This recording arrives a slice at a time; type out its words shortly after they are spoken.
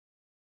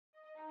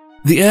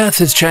The Earth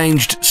has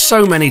changed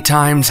so many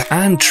times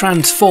and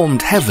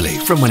transformed heavily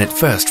from when it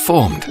first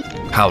formed.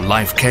 How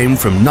life came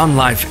from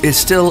non-life is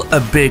still a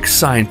big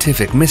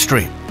scientific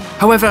mystery.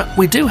 However,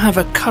 we do have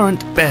a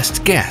current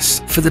best guess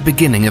for the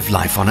beginning of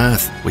life on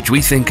Earth, which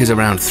we think is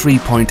around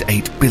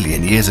 3.8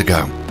 billion years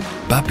ago.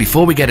 But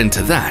before we get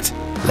into that,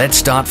 let's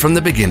start from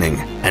the beginning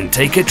and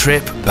take a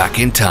trip back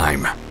in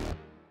time.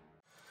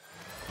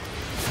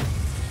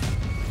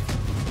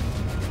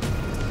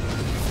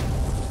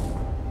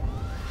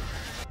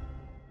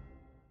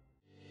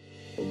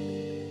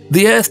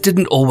 The Earth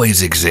didn't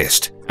always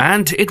exist,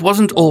 and it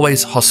wasn't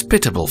always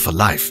hospitable for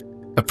life.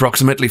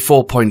 Approximately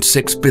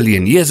 4.6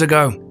 billion years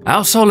ago,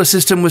 our solar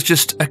system was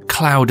just a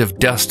cloud of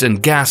dust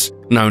and gas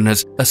known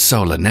as a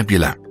solar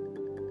nebula.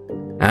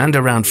 And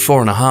around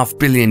 4.5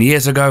 billion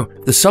years ago,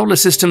 the solar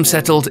system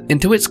settled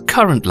into its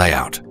current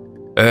layout.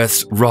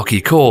 Earth's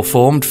rocky core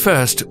formed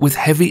first with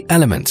heavy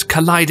elements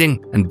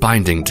colliding and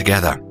binding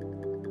together.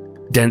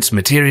 Dense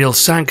material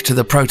sank to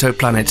the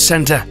protoplanet's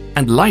center,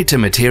 and lighter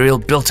material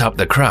built up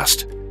the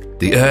crust.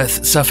 The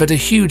Earth suffered a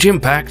huge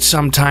impact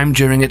sometime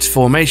during its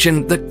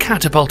formation that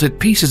catapulted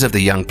pieces of the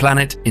young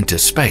planet into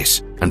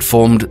space and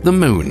formed the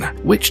Moon,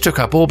 which took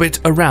up orbit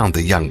around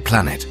the young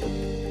planet.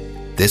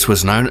 This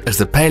was known as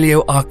the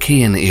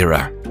Paleo-Archean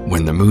era,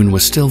 when the Moon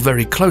was still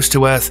very close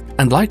to Earth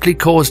and likely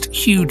caused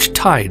huge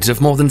tides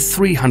of more than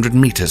 300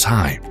 meters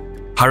high.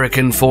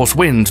 Hurricane-force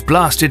winds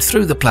blasted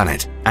through the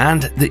planet,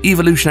 and the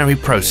evolutionary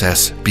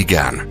process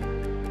began.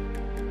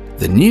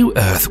 The new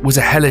Earth was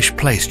a hellish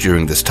place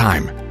during this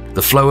time.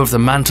 The flow of the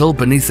mantle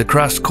beneath the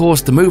crust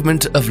caused the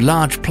movement of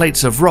large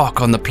plates of rock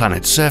on the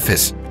planet's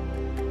surface.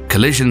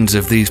 Collisions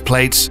of these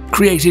plates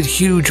created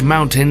huge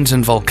mountains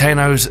and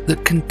volcanoes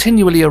that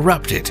continually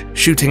erupted,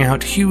 shooting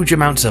out huge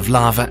amounts of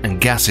lava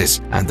and gases,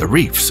 and the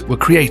reefs were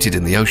created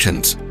in the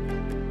oceans.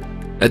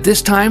 At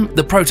this time,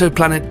 the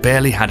protoplanet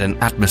barely had an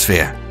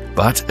atmosphere,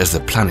 but as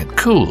the planet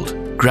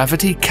cooled,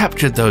 gravity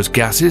captured those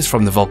gases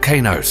from the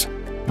volcanoes.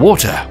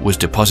 Water was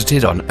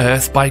deposited on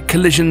Earth by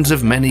collisions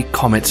of many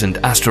comets and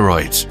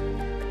asteroids.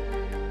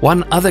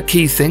 One other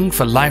key thing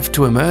for life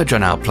to emerge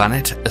on our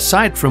planet,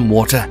 aside from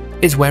water,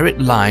 is where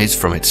it lies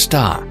from its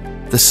star,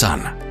 the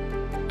Sun.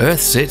 Earth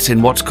sits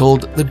in what's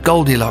called the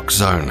Goldilocks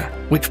zone,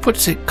 which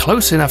puts it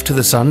close enough to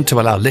the Sun to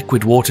allow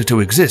liquid water to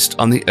exist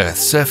on the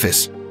Earth's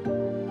surface.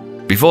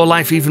 Before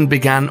life even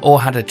began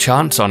or had a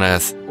chance on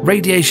Earth,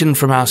 radiation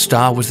from our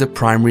star was the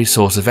primary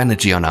source of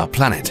energy on our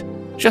planet,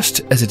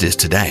 just as it is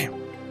today.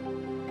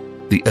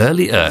 The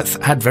early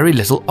Earth had very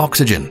little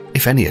oxygen,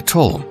 if any at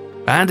all,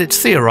 and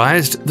it's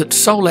theorized that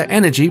solar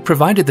energy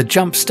provided the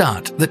jump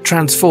start that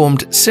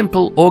transformed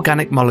simple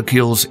organic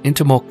molecules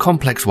into more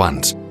complex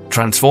ones,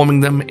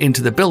 transforming them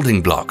into the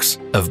building blocks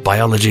of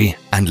biology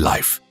and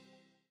life.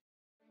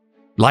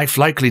 Life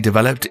likely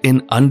developed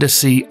in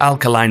undersea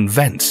alkaline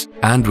vents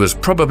and was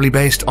probably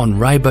based on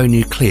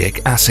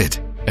ribonucleic acid,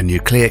 a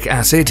nucleic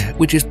acid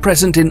which is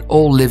present in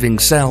all living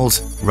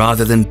cells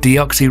rather than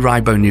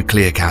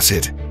deoxyribonucleic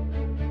acid,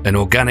 an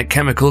organic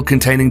chemical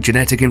containing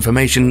genetic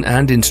information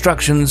and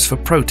instructions for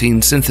protein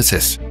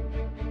synthesis.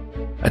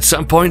 At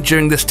some point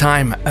during this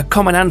time, a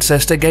common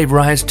ancestor gave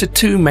rise to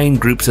two main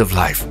groups of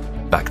life,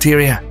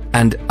 bacteria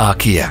and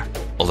archaea,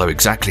 although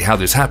exactly how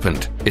this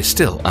happened is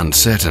still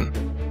uncertain.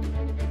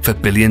 For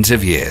billions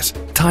of years,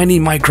 tiny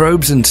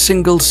microbes and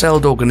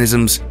single-celled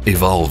organisms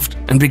evolved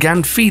and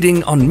began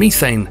feeding on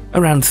methane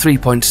around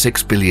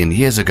 3.6 billion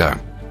years ago.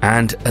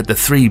 And at the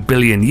 3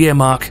 billion year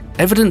mark,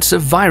 evidence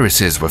of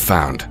viruses were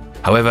found.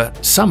 However,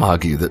 some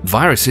argue that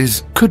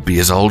viruses could be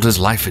as old as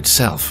life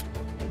itself.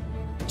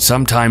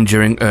 Sometime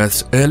during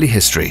Earth's early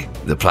history,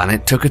 the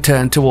planet took a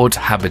turn towards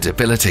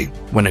habitability,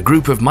 when a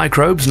group of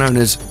microbes known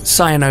as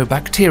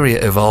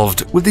cyanobacteria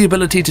evolved with the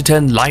ability to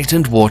turn light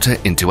and water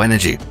into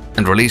energy,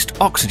 and released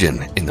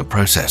oxygen in the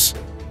process.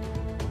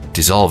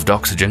 Dissolved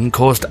oxygen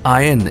caused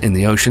iron in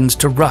the oceans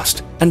to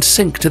rust and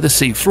sink to the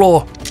sea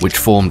floor, which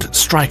formed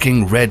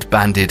striking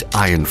red-banded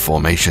iron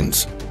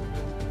formations.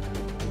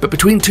 But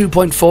between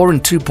 2.4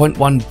 and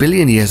 2.1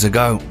 billion years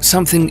ago,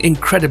 something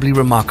incredibly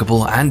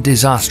remarkable and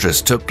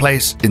disastrous took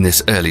place in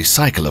this early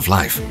cycle of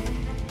life.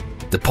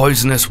 The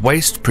poisonous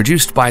waste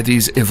produced by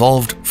these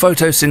evolved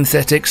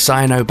photosynthetic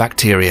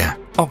cyanobacteria,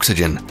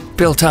 oxygen,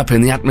 built up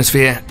in the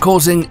atmosphere,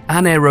 causing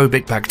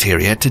anaerobic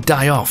bacteria to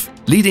die off,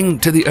 leading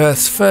to the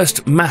Earth's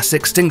first mass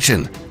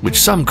extinction, which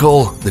some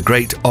call the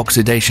Great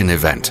Oxidation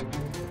Event.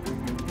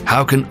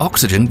 How can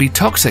oxygen be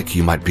toxic,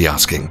 you might be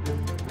asking?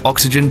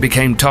 Oxygen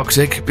became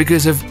toxic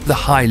because of the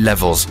high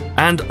levels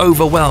and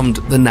overwhelmed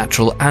the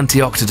natural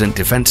antioxidant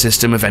defense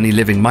system of any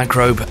living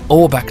microbe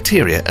or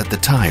bacteria at the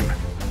time.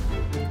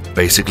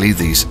 Basically,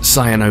 these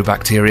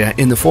cyanobacteria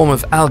in the form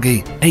of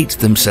algae ate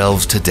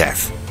themselves to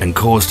death and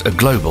caused a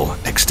global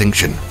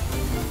extinction.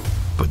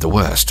 But the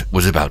worst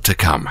was about to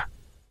come.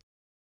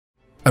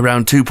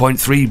 Around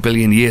 2.3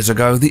 billion years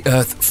ago, the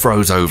Earth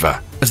froze over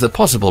as the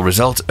possible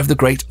result of the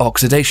Great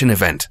Oxidation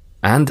Event,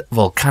 and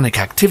volcanic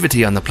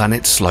activity on the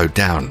planet slowed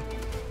down.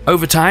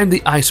 Over time,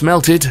 the ice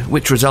melted,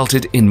 which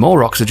resulted in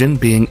more oxygen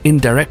being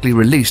indirectly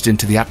released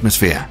into the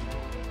atmosphere.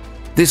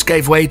 This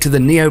gave way to the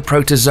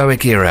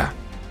Neoproterozoic era,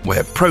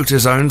 where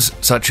protozoans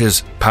such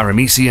as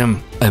Paramecium,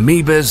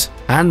 amoebas,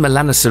 and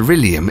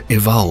Melanocerilium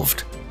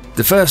evolved.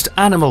 The first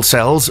animal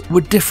cells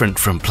were different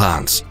from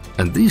plants,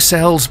 and these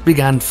cells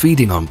began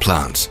feeding on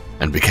plants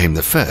and became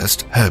the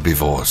first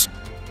herbivores.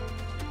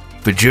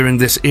 But during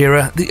this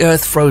era, the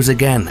Earth froze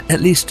again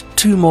at least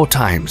 2 more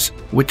times,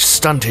 which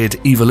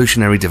stunted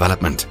evolutionary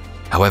development.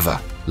 However,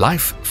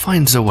 life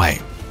finds a way.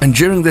 And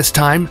during this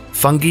time,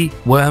 fungi,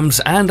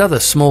 worms, and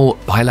other small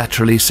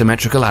bilaterally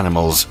symmetrical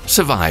animals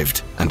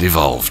survived and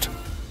evolved.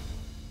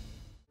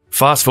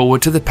 Fast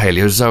forward to the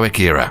Paleozoic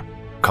era.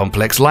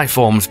 Complex life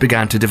forms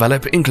began to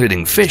develop,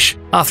 including fish,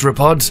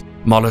 arthropods,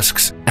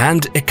 mollusks,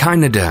 and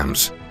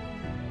echinoderms.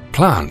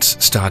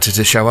 Plants started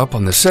to show up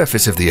on the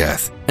surface of the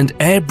Earth, and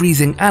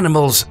air-breathing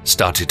animals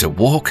started to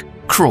walk,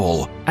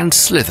 crawl, and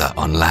slither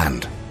on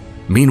land.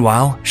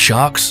 Meanwhile,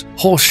 sharks,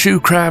 horseshoe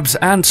crabs,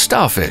 and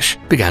starfish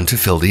began to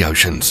fill the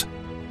oceans.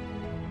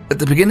 At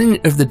the beginning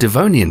of the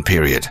Devonian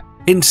period,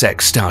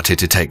 insects started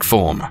to take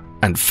form,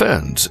 and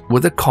ferns were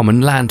the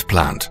common land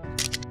plant.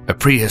 A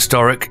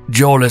prehistoric,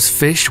 jawless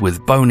fish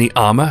with bony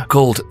armor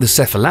called the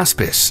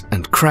cephalaspis,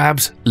 and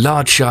crabs,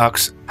 large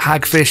sharks,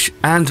 hagfish,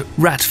 and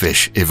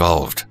ratfish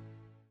evolved.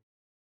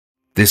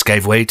 This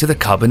gave way to the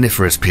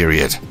Carboniferous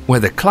period, where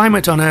the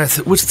climate on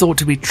Earth was thought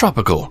to be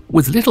tropical,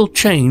 with little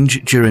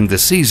change during the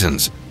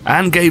seasons,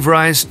 and gave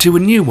rise to a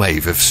new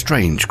wave of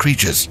strange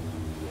creatures.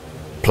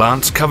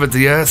 Plants covered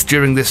the Earth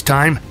during this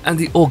time, and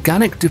the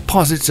organic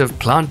deposits of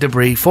plant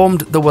debris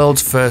formed the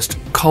world's first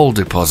coal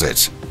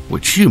deposits,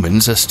 which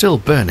humans are still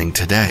burning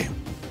today.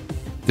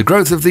 The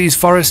growth of these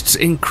forests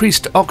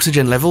increased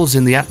oxygen levels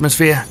in the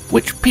atmosphere,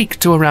 which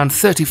peaked to around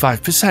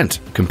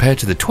 35% compared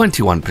to the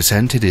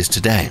 21% it is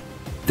today.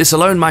 This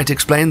alone might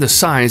explain the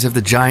size of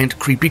the giant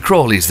creepy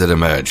crawlies that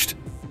emerged.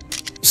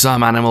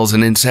 Some animals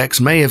and insects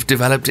may have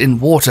developed in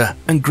water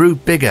and grew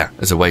bigger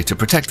as a way to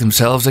protect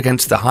themselves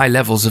against the high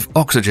levels of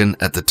oxygen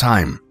at the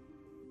time.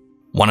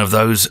 One of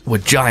those were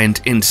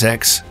giant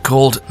insects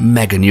called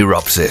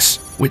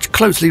Meganeuropsis, which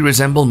closely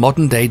resemble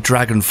modern-day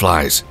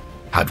dragonflies,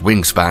 had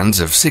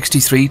wingspans of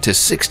 63 to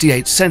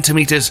 68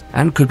 centimeters,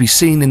 and could be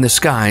seen in the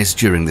skies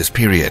during this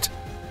period.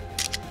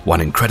 One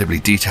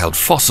incredibly detailed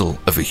fossil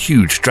of a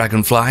huge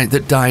dragonfly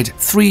that died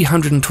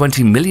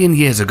 320 million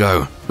years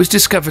ago was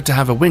discovered to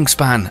have a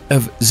wingspan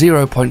of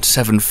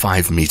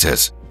 0.75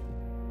 meters.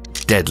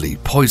 Deadly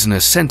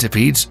poisonous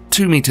centipedes,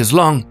 2 meters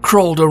long,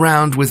 crawled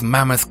around with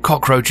mammoth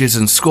cockroaches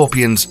and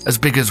scorpions as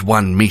big as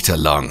 1 meter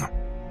long.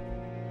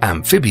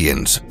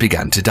 Amphibians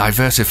began to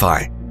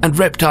diversify, and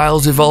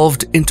reptiles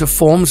evolved into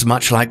forms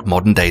much like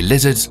modern-day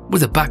lizards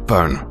with a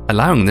backbone,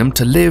 allowing them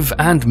to live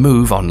and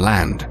move on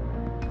land.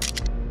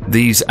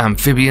 These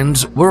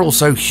amphibians were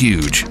also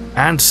huge,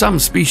 and some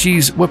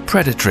species were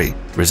predatory,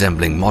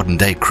 resembling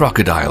modern-day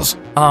crocodiles,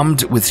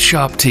 armed with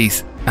sharp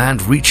teeth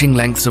and reaching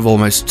lengths of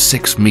almost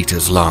 6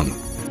 meters long.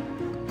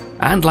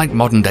 And like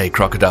modern-day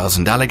crocodiles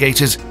and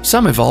alligators,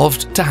 some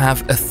evolved to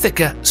have a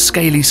thicker,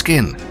 scaly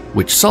skin,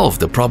 which solved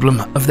the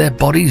problem of their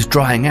bodies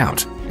drying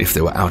out if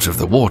they were out of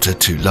the water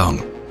too long.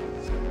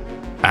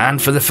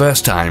 And for the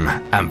first time,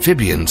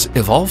 amphibians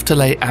evolved to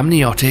lay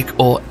amniotic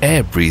or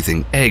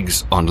air-breathing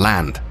eggs on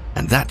land.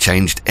 And that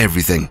changed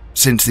everything,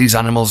 since these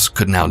animals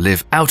could now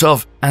live out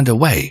of and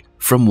away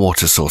from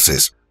water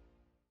sources.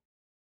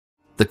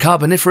 The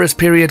Carboniferous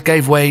period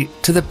gave way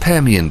to the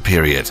Permian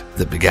period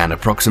that began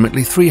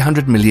approximately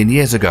 300 million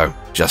years ago,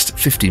 just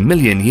 50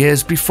 million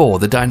years before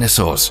the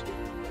dinosaurs.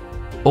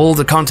 All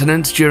the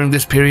continents during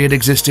this period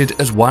existed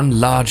as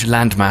one large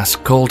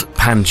landmass called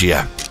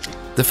Pangaea.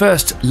 The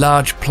first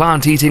large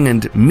plant-eating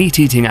and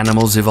meat-eating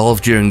animals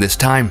evolved during this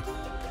time.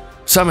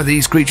 Some of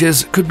these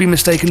creatures could be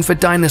mistaken for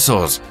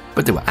dinosaurs,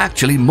 but they were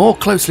actually more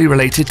closely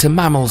related to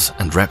mammals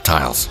and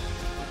reptiles.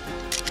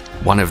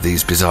 One of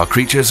these bizarre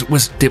creatures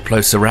was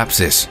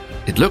Diplocaulus.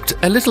 It looked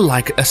a little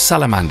like a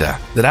salamander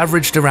that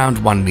averaged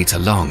around 1 meter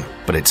long,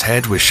 but its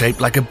head was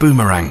shaped like a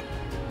boomerang.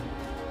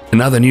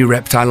 Another new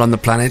reptile on the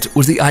planet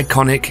was the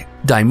iconic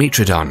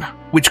Dimetrodon,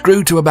 which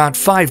grew to about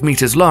 5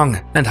 meters long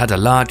and had a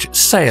large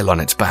sail on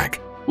its back,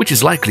 which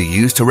is likely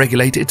used to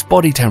regulate its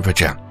body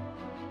temperature.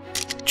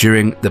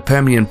 During the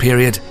Permian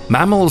period,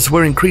 mammals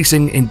were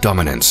increasing in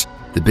dominance.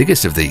 The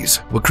biggest of these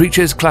were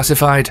creatures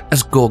classified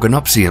as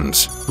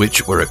Gorgonopsians,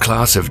 which were a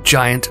class of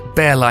giant,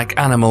 bear-like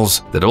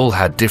animals that all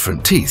had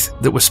different teeth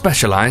that were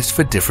specialized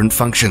for different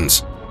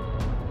functions.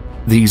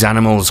 These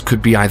animals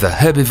could be either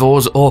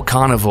herbivores or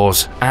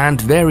carnivores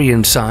and vary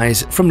in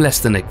size from less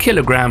than a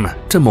kilogram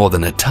to more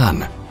than a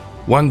ton.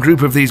 One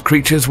group of these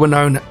creatures were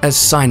known as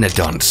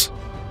cynodonts.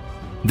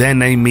 Their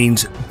name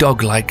means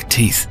dog-like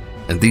teeth,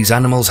 and these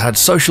animals had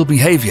social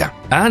behavior,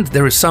 and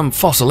there is some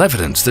fossil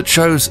evidence that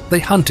shows they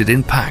hunted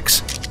in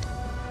packs.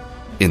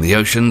 In the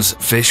oceans,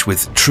 fish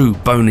with true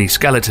bony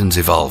skeletons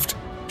evolved.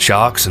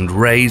 Sharks and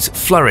rays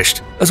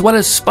flourished, as well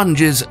as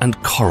sponges and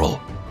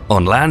coral.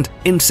 On land,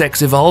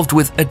 insects evolved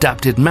with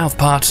adapted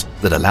mouthparts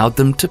that allowed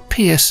them to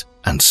pierce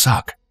and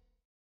suck.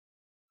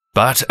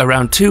 But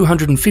around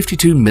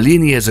 252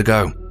 million years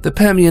ago, the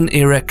Permian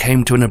era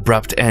came to an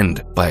abrupt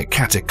end by a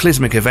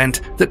cataclysmic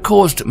event that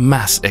caused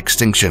mass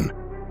extinction.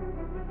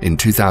 In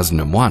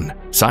 2001,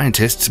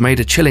 scientists made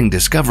a chilling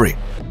discovery.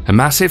 A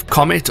massive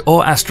comet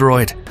or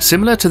asteroid,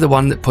 similar to the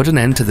one that put an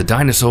end to the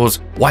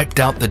dinosaurs, wiped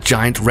out the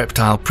giant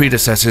reptile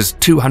predecessors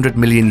 200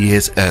 million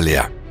years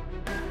earlier.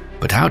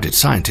 But how did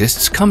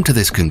scientists come to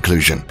this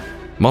conclusion?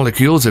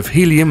 Molecules of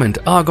helium and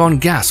argon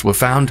gas were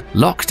found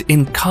locked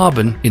in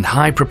carbon in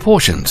high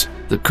proportions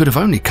that could have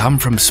only come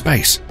from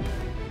space.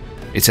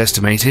 It's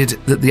estimated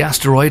that the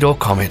asteroid or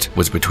comet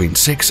was between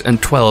 6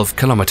 and 12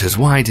 kilometers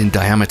wide in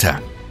diameter.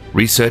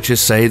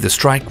 Researchers say the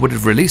strike would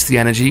have released the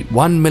energy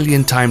 1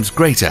 million times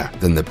greater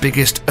than the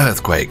biggest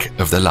earthquake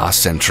of the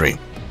last century.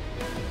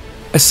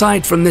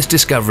 Aside from this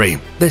discovery,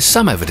 there's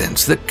some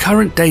evidence that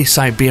current-day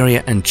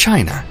Siberia and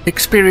China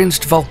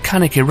experienced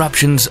volcanic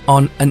eruptions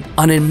on an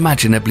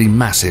unimaginably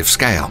massive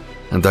scale,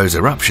 and those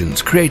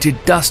eruptions created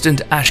dust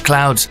and ash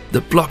clouds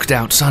that blocked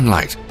out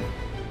sunlight.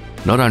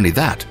 Not only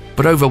that,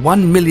 but over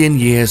 1 million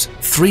years,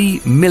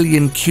 3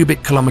 million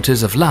cubic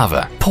kilometers of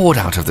lava poured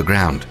out of the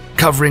ground,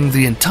 covering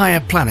the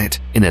entire planet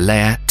in a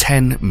layer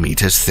 10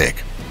 meters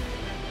thick.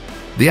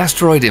 The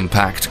asteroid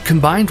impact,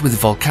 combined with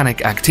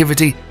volcanic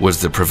activity, was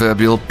the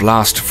proverbial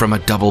blast from a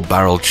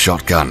double-barreled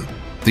shotgun.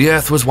 The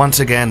Earth was once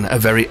again a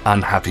very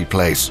unhappy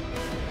place.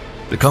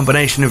 The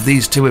combination of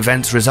these two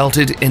events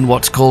resulted in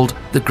what's called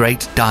the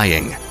Great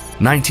Dying.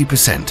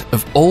 90%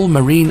 of all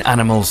marine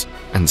animals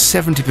and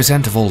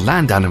 70% of all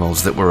land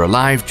animals that were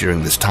alive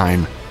during this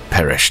time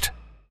perished.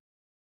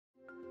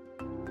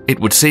 It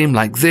would seem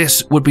like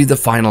this would be the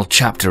final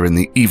chapter in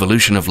the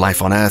evolution of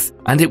life on Earth,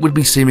 and it would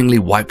be seemingly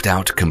wiped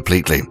out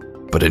completely.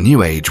 But a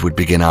new age would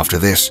begin after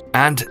this,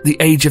 and the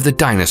age of the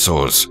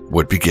dinosaurs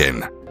would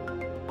begin.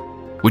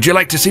 Would you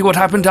like to see what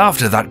happened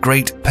after that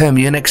great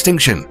Permian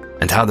extinction,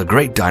 and how the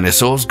great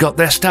dinosaurs got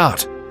their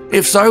start?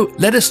 If so,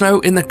 let us know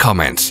in the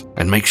comments,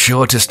 and make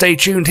sure to stay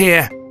tuned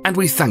here, and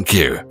we thank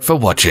you for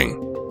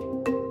watching.